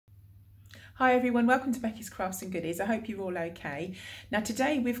Hi everyone, welcome to Becky's Crafts and Goodies. I hope you're all okay. Now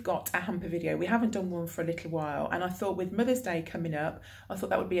today we've got a hamper video. We haven't done one for a little while, and I thought with Mother's Day coming up, I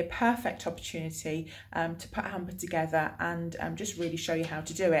thought that would be a perfect opportunity to put a hamper together and just really show you how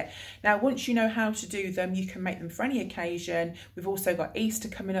to do it. Now once you know how to do them, you can make them for any occasion. We've also got Easter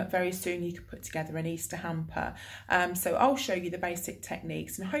coming up very soon. You can put together an Easter hamper. So I'll show you the basic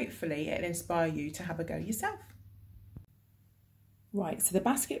techniques and hopefully it'll inspire you to have a go yourself. Right, so the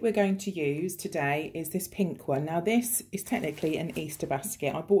basket we're going to use today is this pink one. Now this is technically an Easter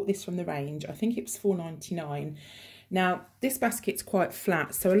basket. I bought this from the range. I think it was $4.99. Now this basket's quite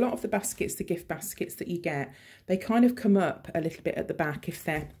flat, so a lot of the baskets, the gift baskets that you get, they kind of come up a little bit at the back if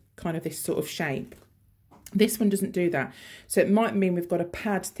they're kind of this sort of shape. This one doesn't do that, so it might mean we've got to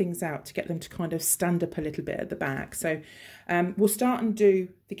pad things out to get them to kind of stand up a little bit at the back. So we'll start and do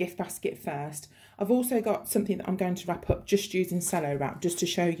the gift basket first. I've also got something that I'm going to wrap up just using cello wrap, just to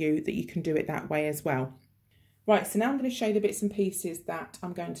show you that you can do it that way as well. Right, so now I'm going to show you the bits and pieces that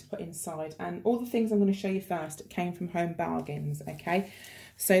I'm going to put inside, and all the things I'm going to show you first came from Home Bargains, okay?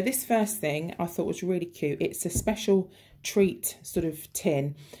 So this first thing I thought was really cute. It's a special treat sort of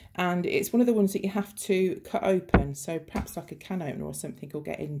tin, and it's one of the ones that you have to cut open, so perhaps like a can opener or something will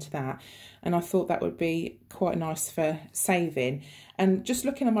get into that, and I thought that would be quite nice for saving. And just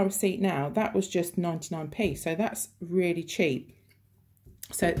looking at my receipt now, that was just 99p, so that's really cheap.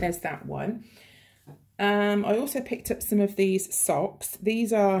 So there's that one. I also picked up some of these socks.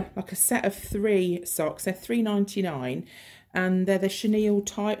 These are like a set of 3 socks. They're $3.99 and they're the chenille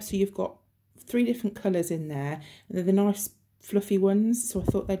type, so you've got 3 different colours in there. And they're the nice fluffy ones, so I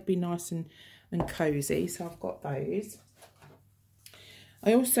thought they'd be nice and cosy, so I've got those.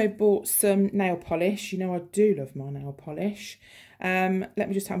 I also bought some nail polish. You know I do love my nail polish. I'm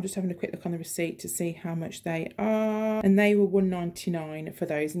just having a quick look on the receipt to see how much they are, and they were $1.99 for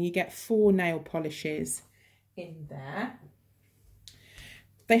those, and you get 4 nail polishes in there.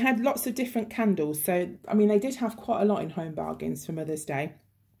 They had lots of different candles, so I mean they did have quite a lot in Home Bargains for Mother's Day.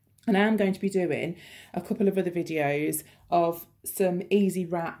 And I am going to be doing a couple of other videos of some easy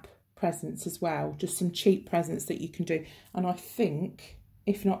wrap presents as well, just some cheap presents that you can do. And I think,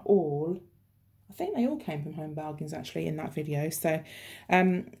 if not all, I think they all came from Home Bargains actually in that video. So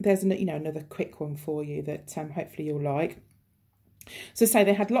there's another quick one for you that hopefully you'll like. So say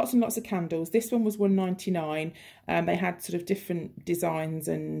they had lots and lots of candles. This one was $1.99. They had sort of different designs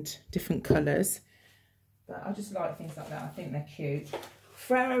and different colours. But I just like things like that. I think they're cute.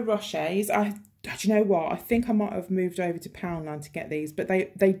 Ferrero Rochers, do you know what? I think I might have moved over to Poundland to get these, but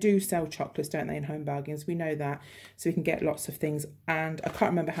they do sell chocolates, don't they, in Home Bargains? We know that, so we can get lots of things. And I can't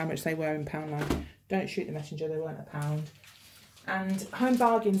remember how much they were in Poundland. Don't shoot the messenger, they weren't £1. And Home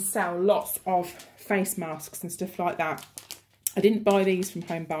Bargains sell lots of face masks and stuff like that. I didn't buy these from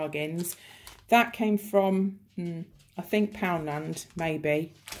Home Bargains. That came from, I think Poundland,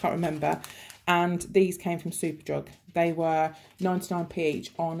 maybe, can't remember. And these came from Superdrug. They were 99p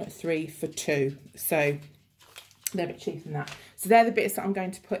each on 3 for 2. So they're a bit cheaper than that. So they're the bits that I'm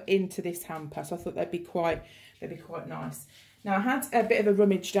going to put into this hamper. So I thought they'd be quite nice. Now I had a bit of a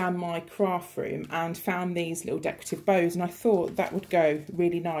rummage down my craft room and found these little decorative bows, and I thought that would go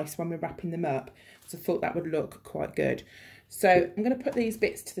really nice when we're wrapping them up. So I thought that would look quite good. So I'm going to put these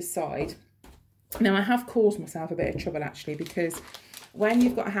bits to the side. Now I have caused myself a bit of trouble actually, because when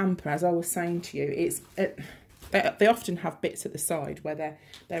you've got a hamper, as I was saying to you, they often have bits at the side where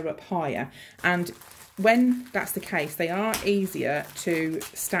they're up higher, and when that's the case, they are easier to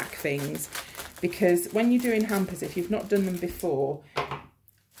stack things, because when you're doing hampers, if you've not done them before,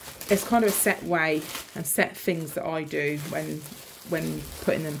 there's kind of a set way and set things that I do when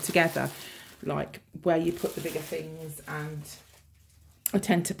putting them together, like where you put the bigger things. And I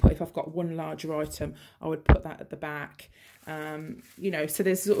tend to put, if I've got one larger item, I would put that at the back. So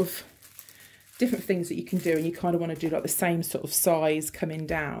there's sort of different things that you can do, and you kind of want to do like the same sort of size coming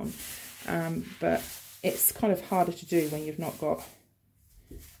down. But it's kind of harder to do when you've not got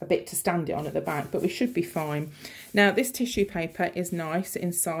a bit to stand it on at the back, but we should be fine. Now this tissue paper is nice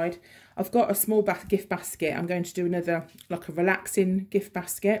inside. I've got a small gift basket. I'm going to do another, like a relaxing gift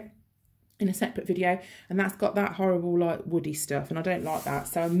basket in a separate video, and that's got that horrible like woody stuff, and I don't like that,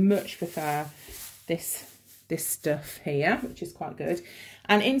 so I much prefer this stuff here, which is quite good.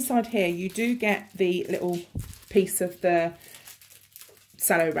 And inside here you do get the little piece of the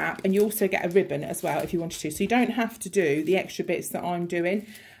cello wrap, and you also get a ribbon as well if you wanted to, so you don't have to do the extra bits that I'm doing.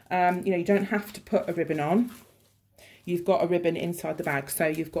 You don't have to put a ribbon on. You've got a ribbon inside the bag, so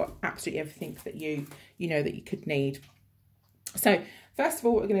you've got absolutely everything that you could need. So first of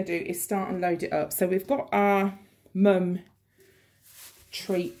all, what we're going to do is start and load it up. So we've got our mum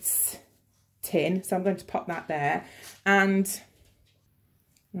treats tin, so I'm going to pop that there. And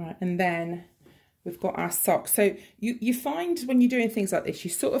right, and then we've got our socks. So you find when you're doing things like this, you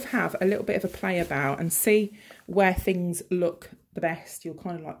sort of have a little bit of a play about and see where things look the best. You'll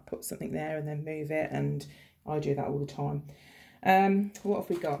kind of like put something there and then move it, and I do that all the time. What have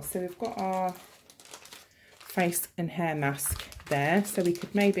we got? So we've got our face and hair mask there, so we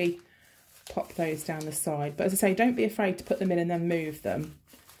could maybe pop those down the side. But as I say, don't be afraid to put them in and then move them.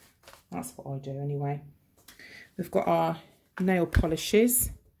 That's what I do anyway. We've got our nail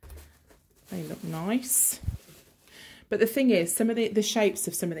polishes. They look nice. But the thing is, some of the shapes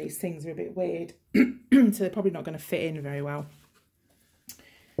of some of these things are a bit weird. So they're probably not going to fit in very well.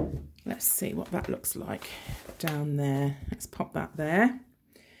 Let's see what that looks like down there. Let's pop that there.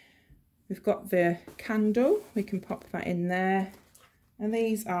 We've got the candle. We can pop that in there. And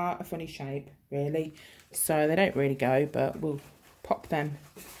these are a funny shape, really. So they don't really go, but we'll pop them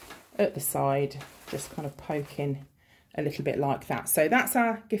at the side, just kind of poking a little bit like that. So that's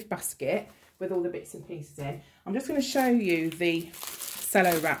our gift basket with all the bits and pieces in. I'm just going to show you the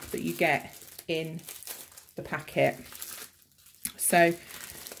cello wrap that you get in the packet. So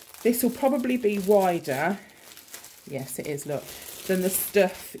this will probably be wider, yes it is, look, than the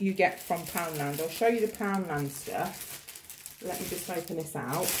stuff you get from Poundland. I'll show you the Poundland stuff. Let me just open this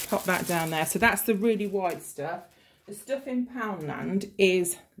out, pop that down there. So that's the really wide stuff. The stuff in Poundland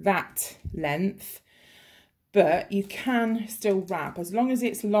is that length, but you can still wrap. As long as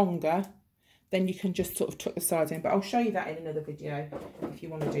it's longer, then you can just sort of tuck the sides in. But I'll show you that in another video if you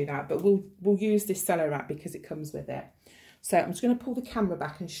want to do that. But we'll use this cello wrap because it comes with it. So I'm just going to pull the camera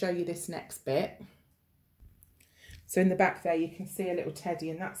back and show you this next bit. So in the back there, you can see a little teddy,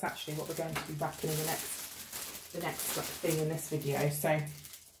 and that's actually what we're going to be wrapping in the next thing in this video. So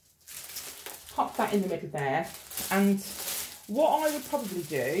pop that in the middle there. And what I would probably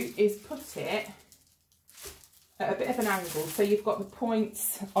do is put it at a bit of an angle. So you've got the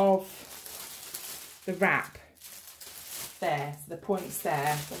points of the wrap there, so the points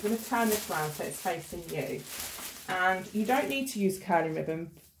there. So I'm going to turn this around so it's facing you. And you don't need to use curling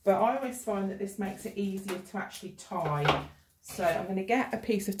ribbon, but I always find that this makes it easier to actually tie. So I'm going to get a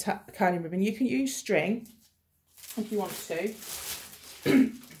piece of curling ribbon. You can use string if you want to.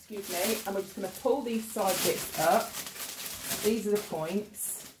 Excuse me. And we're just going to pull these side bits up. These are the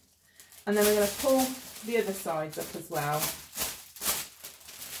points. And then we're going to pull the other sides up as well.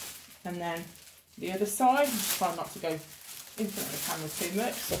 And then the other side. I'm just trying not to go in front of the camera too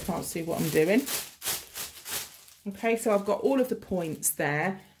much so I can't see what I'm doing. Okay, so I've got all of the points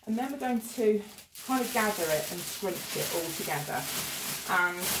there, and then we're going to kind of gather it and scrunch it all together.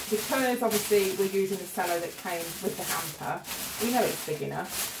 And because obviously we're using the cello that came with the hamper, we know it's big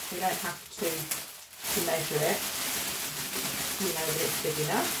enough. We don't have to measure it. We know that it's big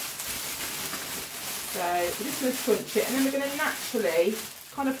enough. So we're just going to scrunch it, and then we're going to naturally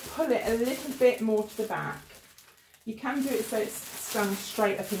kind of pull it a little bit more to the back. You can do it so it stands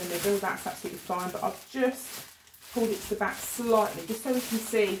straight up in the middle, that's absolutely fine, but I've just pulled it to the back slightly, just so we can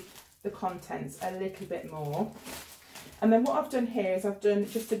see the contents a little bit more. And then what I've done here is I've done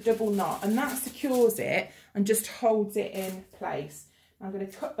just a double knot, and that secures it and just holds it in place. I'm going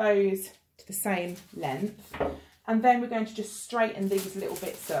to cut those to the same length, and then we're going to just straighten these little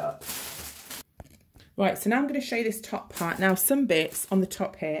bits up. Right, so now I'm going to show you this top part. Now, some bits on the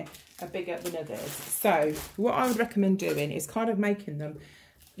top here are bigger than others. So what I would recommend doing is kind of making them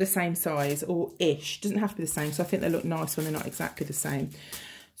the same size, or ish. Doesn't have to be the same, so I think they look nice when they're not exactly the same.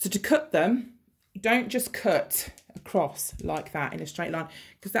 So to cut them, don't just cut across like that in a straight line,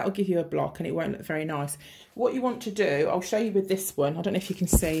 because that will give you a block and it won't look very nice. What you want to do, I'll show you with this one, I don't know if you can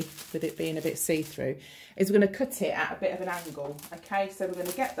see with it being a bit see-through, is we're going to cut it at a bit of an angle. Okay, so we're going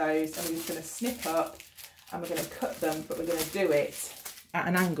to get those and we're just going to snip up and we're going to cut them, but we're going to do it at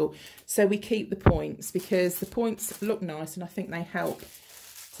an angle so we keep the points, because the points look nice and I think they help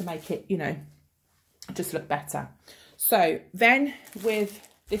to make it, you know, just look better. So then with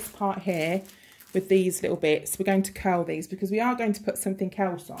this part here, with these little bits, we're going to curl these because we are going to put something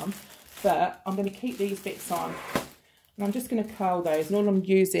else on, but I'm going to keep these bits on and I'm just going to curl those, and all I'm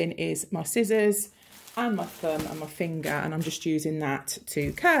using is my scissors and my thumb and my finger, and I'm just using that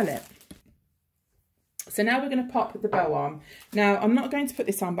to curl it. So now we're going to pop the bow on. Now, I'm not going to put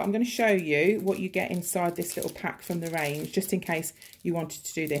this on, but I'm going to show you what you get inside this little pack from the range, just in case you wanted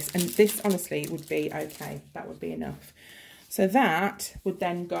to do this. And this, honestly, would be okay. That would be enough. So that would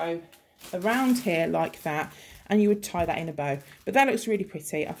then go around here like that, and you would tie that in a bow. But that looks really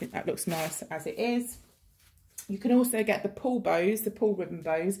pretty. I think that looks nice as it is. You can also get the pull bows, the pull ribbon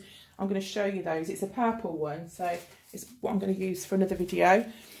bows. I'm going to show you those. It's a purple one, so it's what I'm going to use for another video.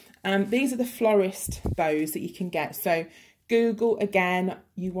 These are the florist bows that you can get. So Google, again,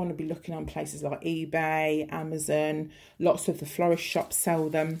 you want to be looking on places like eBay, Amazon. Lots of the florist shops sell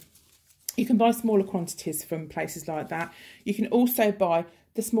them. You can buy smaller quantities from places like that. You can also buy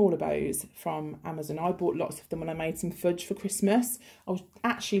the smaller bows from Amazon. I bought lots of them when I made some fudge for Christmas. I was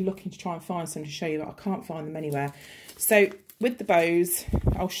actually looking to try and find some to show you, but I can't find them anywhere. So with the bows,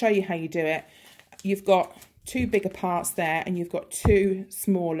 I'll show you how you do it. You've got 2 bigger parts there, and you've got 2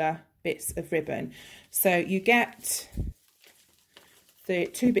 smaller bits of ribbon. So you get the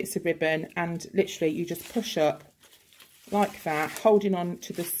 2 bits of ribbon, and literally you just push up like that, holding on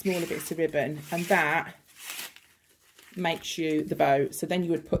to the smaller bits of ribbon, and that makes you the bow. So then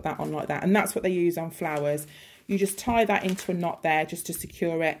you would put that on like that, and that's what they use on flowers. You just tie that into a knot there just to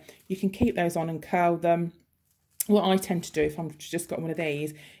secure it. You can keep those on and curl them. What I tend to do if I've just got one of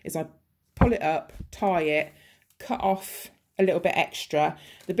these is I pull it up, tie it, cut off a little bit extra.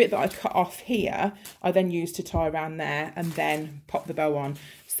 The bit that I cut off here, I then use to tie around there and then pop the bow on.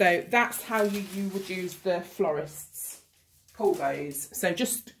 So that's how you would use the florist's pull bows. So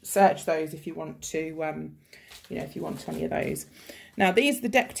just search those if you want to, you know, if you want any of those. Now, these are the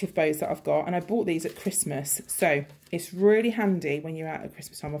decorative bows that I've got, and I bought these at Christmas. So it's really handy when you're out at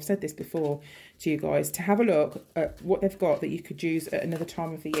Christmas time. I've said this before to you guys, to have a look at what they've got that you could use at another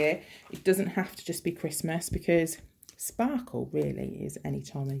time of the year. It doesn't have to just be Christmas, because sparkle really is any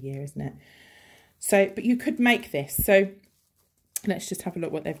time of year, isn't it? So, but you could make this. So let's just have a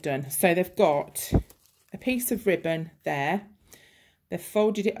look what they've done. So they've got a piece of ribbon there. They've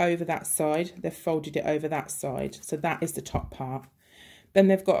folded it over that side. They've folded it over that side. So that is the top part. Then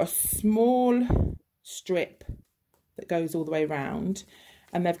they've got a small strip that goes all the way around.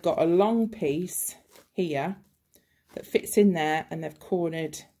 And they've got a long piece here that fits in there, and they've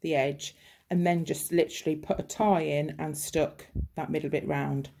cornered the edge, and then just literally put a tie in and stuck that middle bit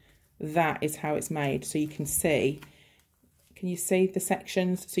round. That is how it's made. So you can see, can you see the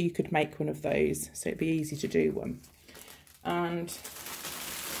sections? So you could make one of those. So it'd be easy to do one. And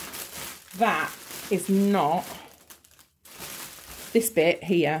that is not, this bit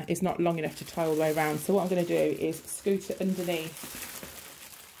here is not long enough to tie all the way around. So what I'm going to do is scoot it underneath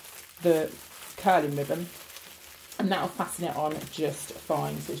the curling ribbon, and that'll fasten it on just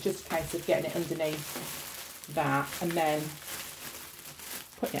fine. So it's just a case of getting it underneath that and then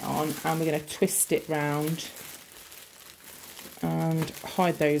putting it on, and we're going to twist it round and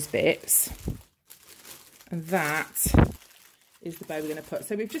hide those bits. And that is the bow we're going to put.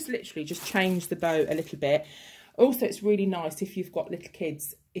 So we've just literally just changed the bow a little bit. Also, it's really nice if you've got little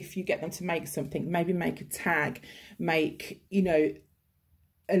kids, if you get them to make something, maybe make a tag, make, you know,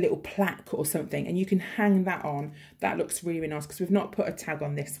 a little plaque or something, and you can hang that on. That looks really, really nice, because we've not put a tag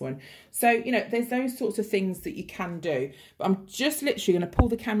on this one. So, you know, there's those sorts of things that you can do. But I'm just literally going to pull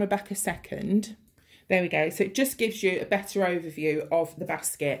the camera back a second. There we go. So it just gives you a better overview of the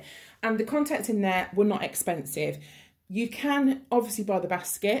basket. And the contents in there were not expensive. You can obviously buy the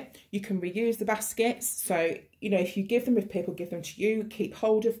basket. You can reuse the baskets. So, you know, if you give them, if people give them to you, keep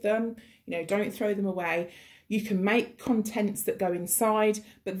hold of them. You know, don't throw them away. You can make contents that go inside.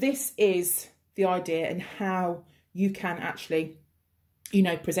 But this is the idea and how you can actually, you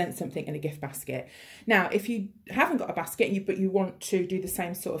know, present something in a gift basket. Now, if you haven't got a basket, but you want to do the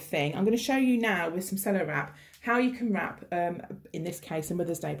same sort of thing, I'm going to show you now with some cello wrap how you can wrap, in this case, a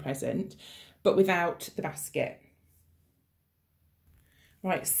Mother's Day present, but without the basket.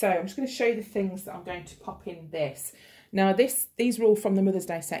 Right, so I'm just going to show you the things that I'm going to pop in this. Now, these are all from the Mother's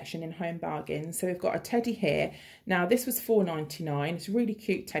Day section in Home Bargains. So we've got a teddy here. Now, this was £4.99. It's a really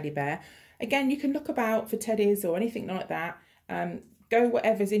cute teddy bear. Again, you can look about for teddies or anything like that. Go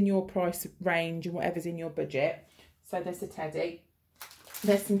whatever's in your price range and whatever's in your budget. So there's the teddy.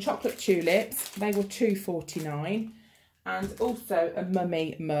 There's some chocolate tulips. They were £2.49. And also a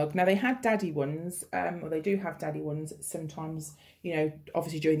mummy mug. Now, they had daddy ones, or they do have daddy ones sometimes, you know,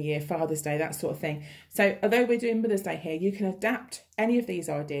 obviously during the year, Father's Day, that sort of thing. So although we're doing Mother's Day here, you can adapt any of these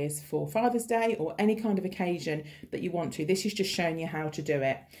ideas for Father's Day or any kind of occasion that you want to. This is just showing you how to do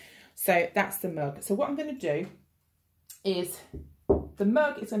it. So that's the mug. So what I'm going to do is, the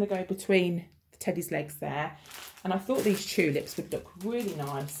mug is going to go between the teddy's legs there. And I thought these tulips would look really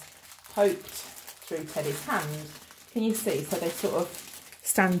nice, poked through Teddy's hand. Can you see? So they sort of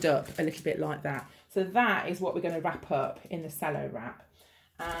stand up a little bit like that. So that is what we're going to wrap up in the cello wrap.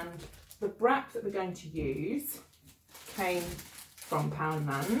 And the wrap that we're going to use came from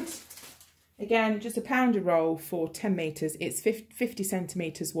Poundland. Again, just a pounder roll for 10 metres. It's 50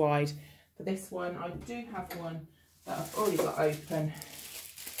 centimetres wide. For this one, I do have one that I've already got open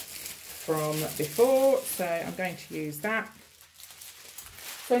from before. So I'm going to use that.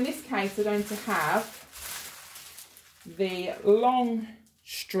 So in this case, we're going to have the long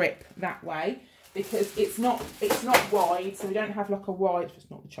strip that way, because it's not wide, so we don't have like a wide, it's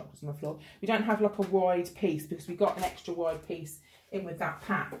not the chocolates on the floor, we don't have like a wide piece because we got an extra wide piece in with that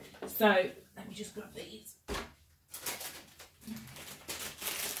pack. So let me just grab these.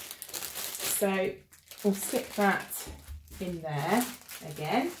 So we'll stick that in there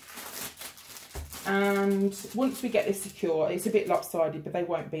again, and once we get this secure, it's a bit lopsided, but they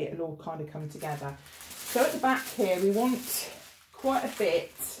won't be, it'll all kind of come together. So at the back here we want quite a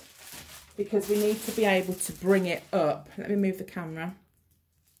bit, because we need to be able to bring it up. Let me move the camera.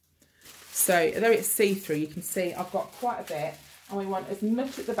 So although it's see-through, you can see I've got quite a bit, and we want as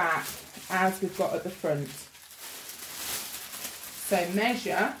much at the back as we've got at the front. So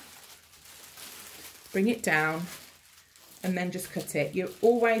measure, bring it down, and then just cut it. You're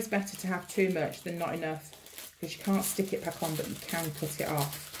always better to have too much than not enough, because you can't stick it back on, but you can cut it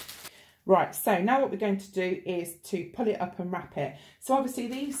off. Right, so now what we're going to do is to pull it up and wrap it. So obviously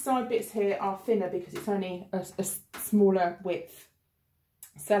these side bits here are thinner because it's only a smaller width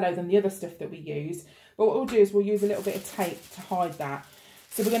cello than the other stuff that we use. But what we'll do is we'll use a little bit of tape to hide that.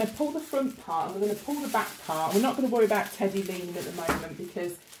 So we're going to pull the front part and we're going to pull the back part. We're not going to worry about Teddy leaning at the moment,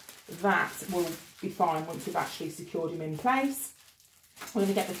 because that will be fine once we've actually secured him in place. We're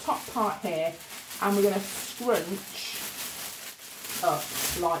going to get the top part here and we're going to scrunch up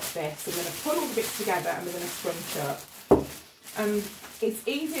like this. So we're going to pull all the bits together and we're going to scrunch up. It's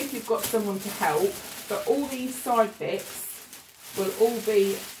easy if you've got someone to help, but all these side bits will all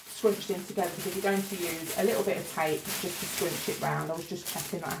be scrunched in together, because you're going to use a little bit of tape just to scrunch it round. I was just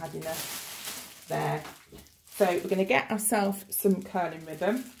checking that I had enough there. So we're going to get ourselves some curling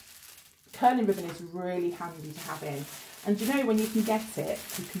ribbon. Curling ribbon is really handy to have in. And you know, when you can get it,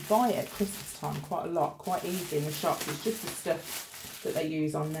 you can buy it at Christmas time quite a lot, quite easy in the shops. It's just the stuff that they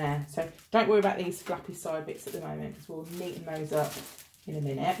use on there. So don't worry about these flappy side bits at the moment, because we'll neaten those up in a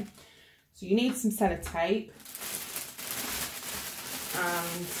minute. So you need some sellotape,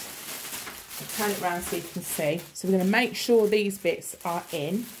 and I'll turn it around so you can see. So we're going to make sure these bits are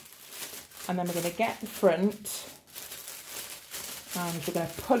in, and then we're going to get the front and we're going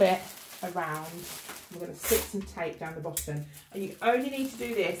to pull it around. We're going to stick some tape down the bottom, and you only need to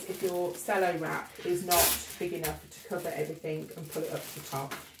do this if your cello wrap is not big enough to cover everything and pull it up to the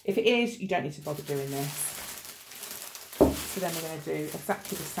top. If it is, you don't need to bother doing this. So then we're going to do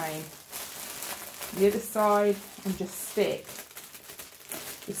exactly the same the other side, and just stick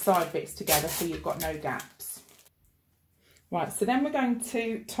the side bits together so you've got no gaps. Right, so then we're going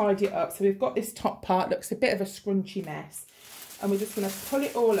to tidy it up. So we've got this top part, looks a bit of a scrunchy mess, and we're just going to pull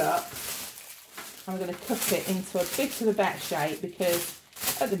it all up. I'm going to cut it into a bit of a better shape, because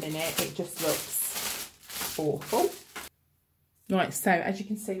at the minute it just looks awful. Right, so as you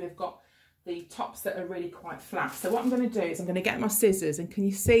can see, we've got the tops that are really quite flat. So what I'm going to do is I'm going to get my scissors, and can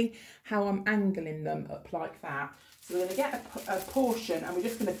you see how I'm angling them up like that? So we're going to get a portion, and we're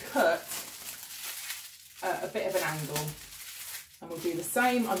just going to cut a bit of an angle. And we'll do the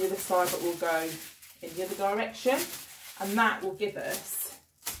same on the other side, but we'll go in the other direction. And that will give us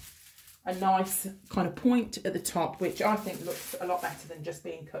a nice kind of point at the top, which I think looks a lot better than just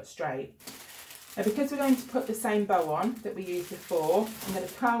being cut straight. Now, because we're going to put the same bow on that we used before, I'm going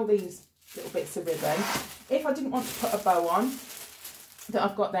to curl these little bits of ribbon. If I didn't want to put a bow on that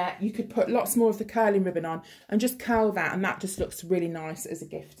I've got there, you could put lots more of the curling ribbon on and just curl that, and that just looks really nice as a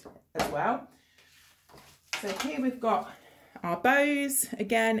gift as well. So here we've got our bows,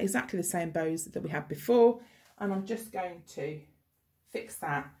 again exactly the same bows that we had before, and I'm just going to fix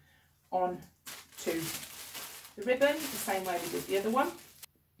that on to the ribbon the same way we did the other one.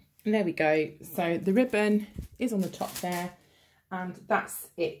 And there we go. So the ribbon is on the top there, and that's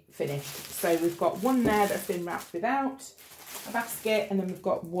it finished. So we've got one there that's been wrapped without a basket, and then we've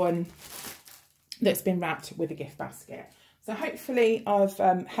got one that's been wrapped with a gift basket. So hopefully I've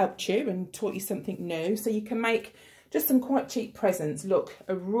helped you and taught you something new, so you can make just some quite cheap presents look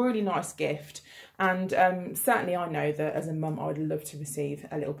a really nice gift. And certainly I know that as a mum I would love to receive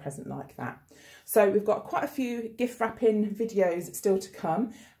a little present like that. So we've got quite a few gift wrapping videos still to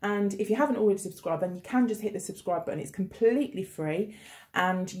come, and if you haven't already subscribed, then you can just hit the subscribe button. It's completely free,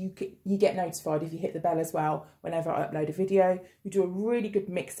 and you get notified if you hit the bell as well whenever I upload a video. We do a really good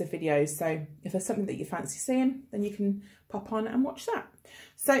mix of videos, so if there's something that you fancy seeing, then you can pop on and watch that.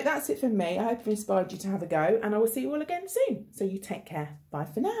 So that's it from me. I hope I've inspired you to have a go, and I will see you all again soon. So you take care. Bye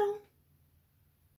for now.